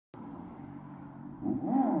Oh,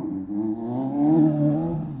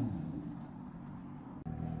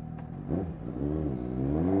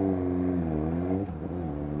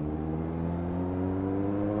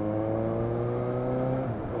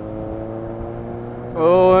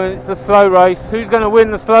 and it's the slow race. Who's going to win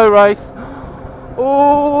the slow race?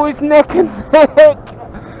 Oh, it's neck and neck.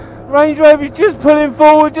 Range Rover's just pulling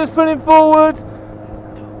forward, just pulling forward.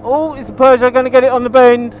 Oh, is the Peugeot going to get it on the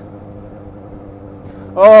bend?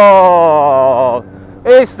 Oh,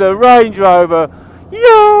 it's the Range Rover.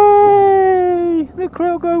 Yay! The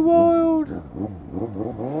crowd go wild.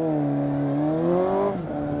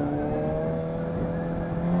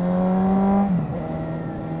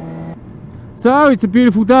 So it's a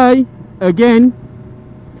beautiful day again,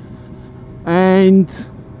 and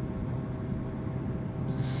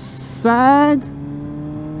sad.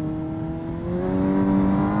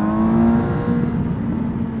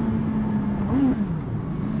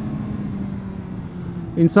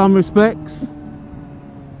 In some respects.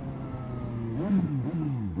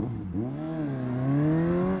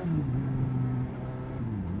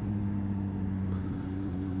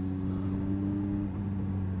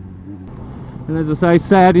 And as I say,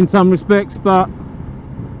 sad in some respects, but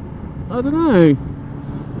I don't know,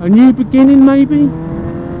 a new beginning maybe?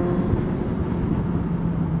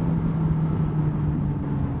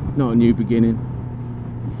 Not a new beginning.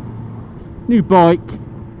 New bike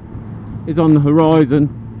is on the horizon.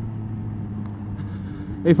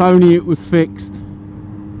 If only it was fixed.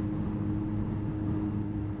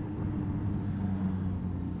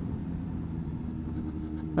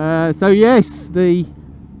 So yes, the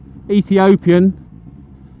Ethiopian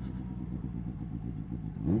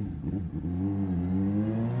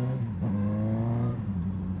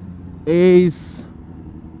is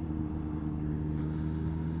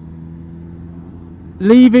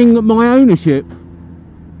leaving my ownership.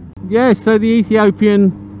 Yes, so the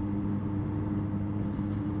Ethiopian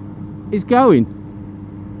is going,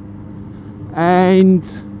 and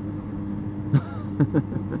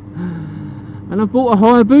and I bought a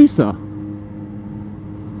Hayabusa,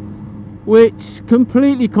 which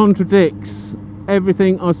completely contradicts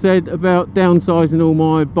everything I said about downsizing all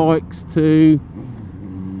my bikes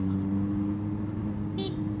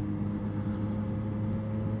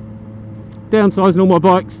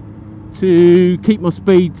to keep my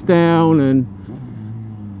speeds down and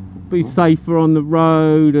be safer on the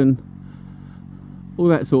road and all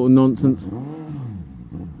that sort of nonsense.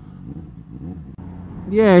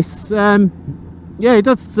 Yes, yeah, it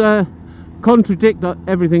does contradict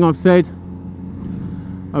everything I've said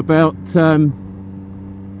about, as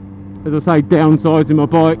I say, downsizing my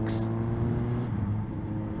bikes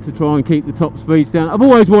to try and keep the top speeds down. I've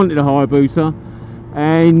always wanted a Hayabusa,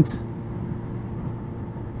 and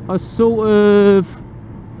I sort of,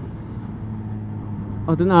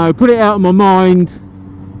 I don't know, put it out of my mind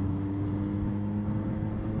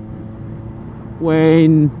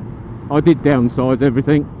when I did downsize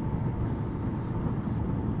everything.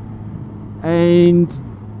 And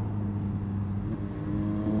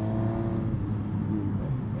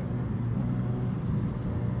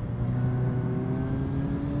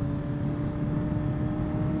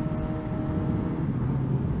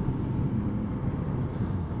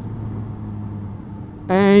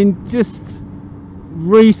just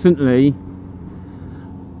recently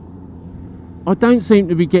I don't seem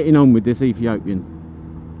to be getting on with this Ethiopian.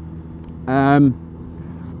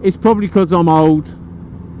 It's probably because I'm old.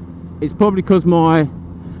 It's probably because my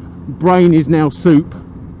brain is now soup,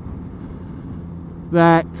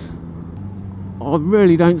 that I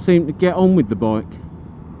really don't seem to get on with the bike.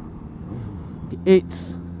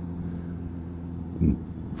 It's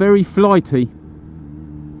very flighty,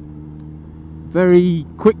 very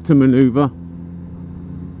quick to manoeuvre,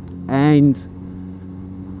 and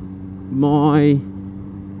my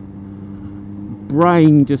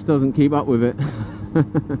brain just doesn't keep up with it.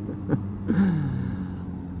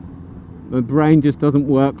 My brain just doesn't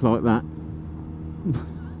work like that.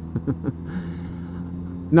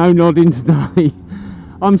 No nodding today.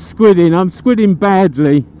 I'm squidding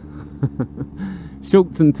badly.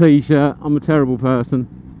 Shorts and t-shirt. I'm a terrible person.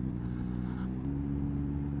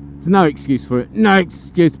 There's no excuse for it. No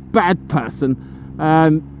excuse. Bad person.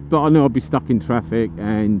 But I know I'll be stuck in traffic,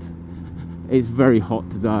 and it's very hot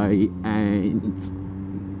today, and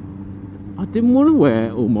I didn't want to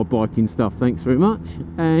wear all my biking stuff, thanks very much,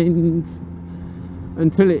 and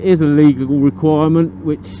until it is a legal requirement,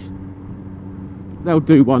 which they'll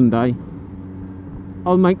do one day,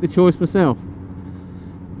 I'll make the choice myself.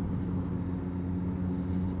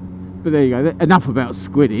 But there you go, enough about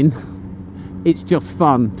squidding. It's just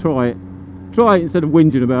fun. Try it instead of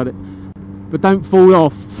whinging about it. but don't fall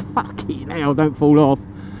off. Fucking hell, don't fall off.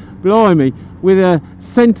 Blimey, with a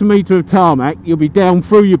centimetre of tarmac, you'll be down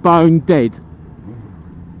through your bone dead.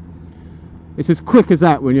 It's as quick as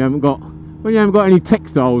that when you haven't got any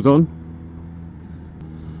textiles on.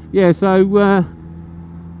 Yeah, so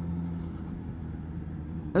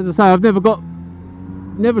as I say, I've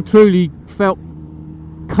never truly felt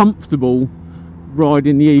comfortable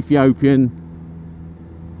riding the Ethiopian.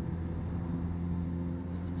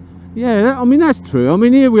 Yeah, I mean, that's true. I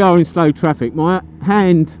mean, here we are in slow traffic. My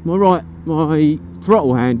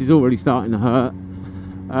throttle hand is already starting to hurt.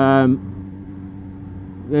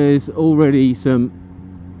 There's already some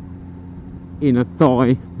inner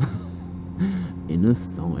thigh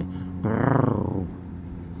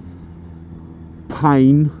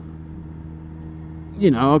pain.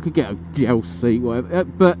 You know, I could get a gel seat, whatever,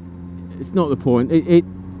 but it's not the point. It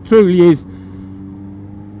truly is.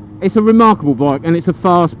 It's a remarkable bike, and it's a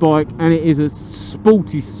fast bike, and it is a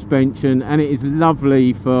sporty suspension, and it is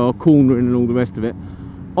lovely for cornering and all the rest of it.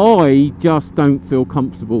 I just don't feel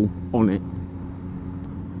comfortable on it.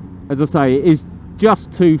 As I say, it is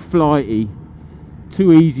just too flighty,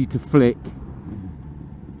 too easy to flick,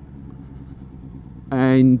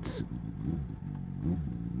 and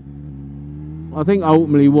I think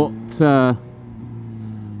ultimately what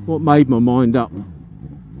made my mind up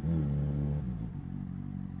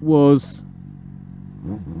was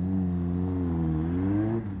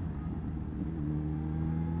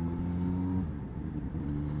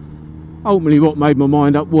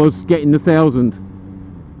getting the 1000,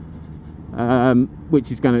 which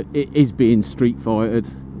is being street fightered.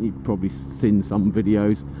 You've probably seen some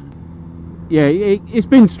videos. Yeah, it's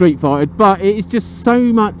been street fightered, but it is just so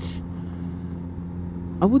much,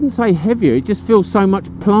 I wouldn't say heavier, it just feels so much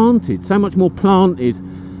planted, so much more planted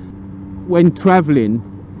when travelling,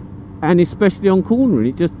 and especially on cornering.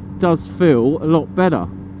 It just does feel a lot better.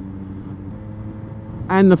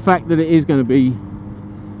 And the fact that it is going to be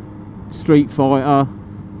Street Fighter,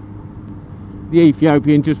 the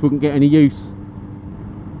Ethiopian just wouldn't get any use.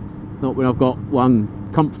 Not when I've got one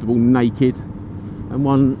comfortable naked and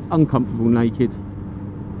one uncomfortable naked.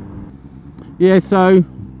 Yeah, so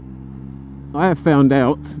I have found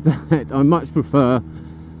out that I much prefer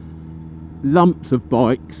lumps of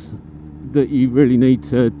bikes that you really need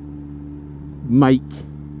to make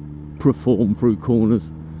perform through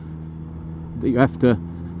corners, that you have to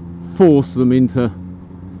force them into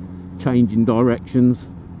changing directions.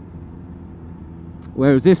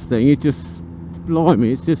 Whereas this thing is just,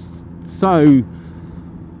 blimey, it's just so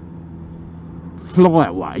fly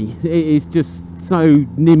away. It is just so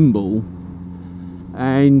nimble,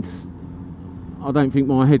 and I don't think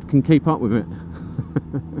my head can keep up with it.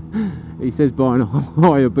 He says buying a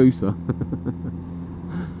Hayabusa.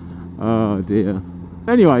 Oh dear.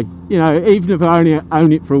 Anyway, you know, even if I only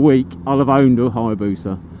own it for a week, I'll have owned a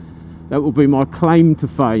Hayabusa. That will be my claim to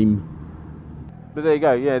fame. But there you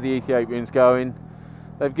go. Yeah, the Ethiopian's going.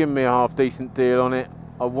 They've given me a half decent deal on it.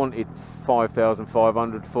 I wanted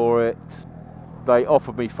 5,500 for it. They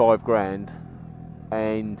offered me 5 grand,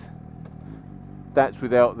 and that's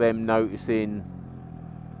without them noticing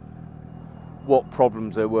what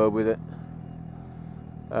problems there were with it.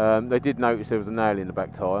 They did notice there was a nail in the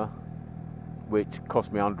back tyre, which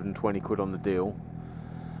cost me 120 quid on the deal.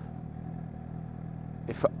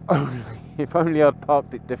 If only I'd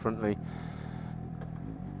parked it differently.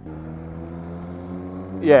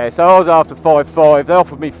 Yeah, so I was after 5.5. They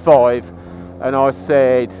offered me 5, and I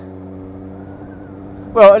said,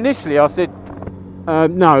 well, initially I said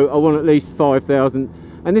no, I want at least 5,000.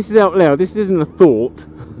 And this is out loud. This isn't a thought.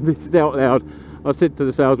 This is out loud. I said to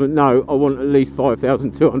the salesman, no, I want at least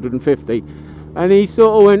 5,250. And he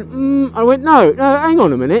sort of went, I went, no, hang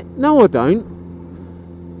on a minute. No, I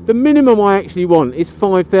don't. The minimum I actually want is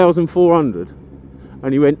 5,400.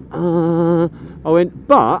 And he went, I went,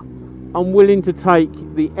 but I'm willing to take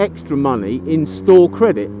the extra money in store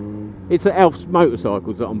credit. It's at Alf's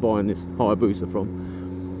Motorcycles that I'm buying this Hayabusa from.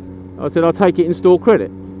 I said, I'll take it in store credit.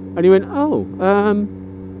 And he went, oh,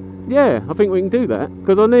 yeah, I think we can do that.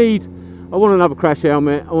 Because I want another crash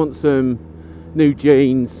helmet, I want some new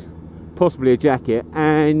jeans, possibly a jacket,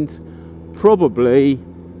 and probably,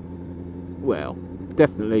 well,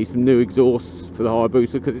 definitely some new exhausts for the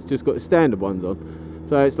Hayabusa, because it's just got the standard ones on.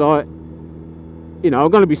 So it's like, you know, I'm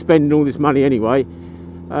going to be spending all this money anyway.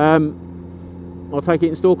 I'll take it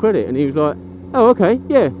in store credit. And he was like, oh, okay,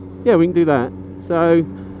 yeah, we can do that. So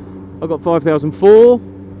I got 5,004.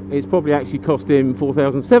 It's probably actually cost him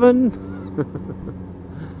 4,007.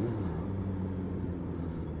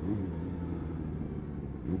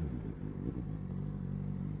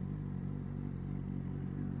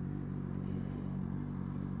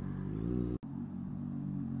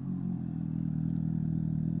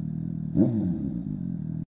 Mm-hmm.